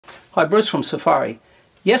Hi, Bruce from Safiery.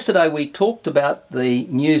 Yesterday we talked about the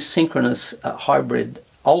new synchronous hybrid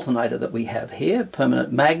alternator that we have here,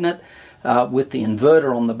 permanent magnet with the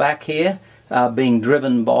inverter on the back here being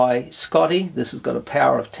driven by Scotty. This has got a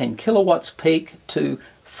power of 10 kilowatts peak to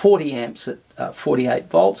 40 amps at 48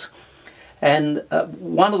 volts. And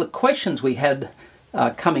one of the questions we had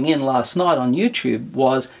coming in last night on YouTube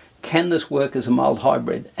was, can this work as a mild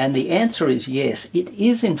hybrid? And the answer is yes. It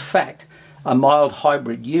is in fact a mild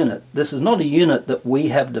hybrid unit. This is not a unit that we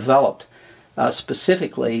have developed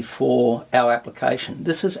specifically for our application.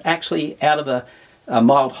 This is actually out of a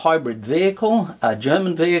mild hybrid vehicle, a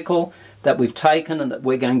German vehicle that we've taken and that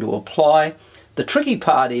we're going to apply. The tricky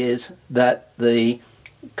part is that the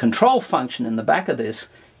control function in the back of this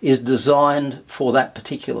is designed for that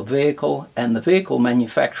particular vehicle, and the vehicle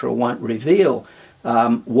manufacturer won't reveal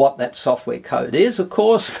what that software code is, of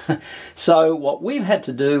course. So what we've had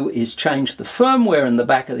to do is change the firmware in the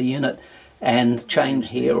back of the unit and change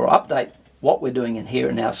here, or update what we're doing in here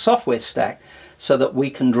in our software stack so that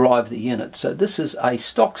we can drive the unit. So this is a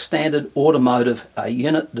stock standard automotive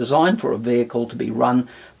unit designed for a vehicle to be run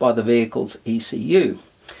by the vehicle's ECU.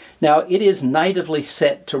 Now it is natively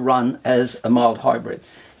set to run as a mild hybrid.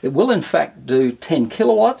 It will in fact do 10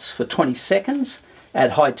 kilowatts for 20 seconds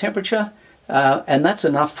at high temperature. And that's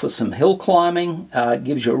enough for some hill climbing. It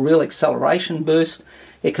gives you a real acceleration boost.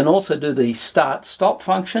 It can also do the start-stop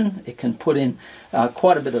function. It can put in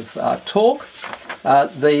quite a bit of torque.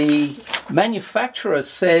 The manufacturer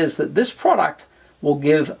says that this product will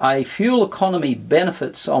give a fuel economy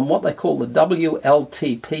benefits on what they call the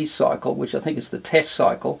WLTP cycle, which I think is the test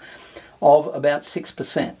cycle, of about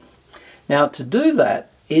 6%. Now to do that,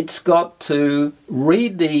 it's got to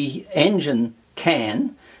read the engine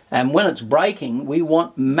can, and when it's braking, we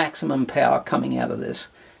want maximum power coming out of this.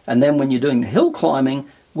 And then when you're doing the hill climbing,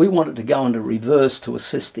 we want it to go into reverse to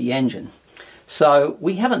assist the engine. So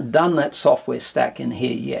we haven't done that software stack in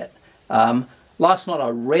here yet. Last night I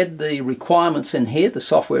read the requirements in here, the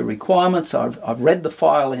software requirements. I've read the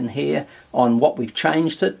file in here on what we've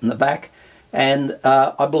changed it in the back, and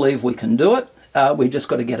I believe we can do it. We've just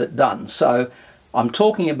got to get it done. So I'm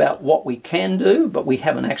talking about what we can do, but we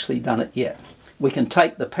haven't actually done it yet. We can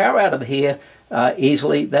take the power out of here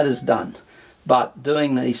easily, that is done. But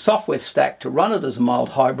doing the software stack to run it as a mild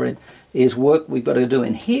hybrid is work we've got to do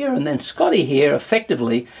in here, and then Scotty here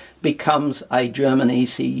effectively becomes a German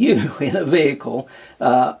ECU in a vehicle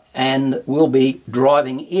and will be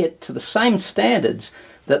driving it to the same standards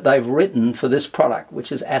that they've written for this product,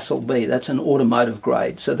 which is ASIL B. That's an automotive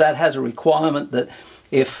grade. So that has a requirement that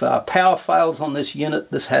if power fails on this unit,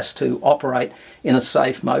 this has to operate in a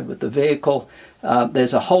safe mode with the vehicle.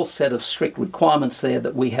 There's a whole set of strict requirements there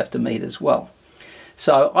that we have to meet as well.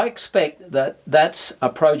 So I expect that that's a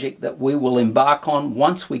project that we will embark on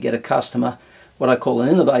once we get a customer, what I call an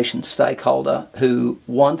innovation stakeholder, who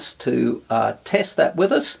wants to test that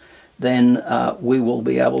with us. Then we will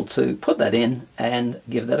be able to put that in and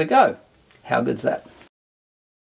give that a go. How good's that?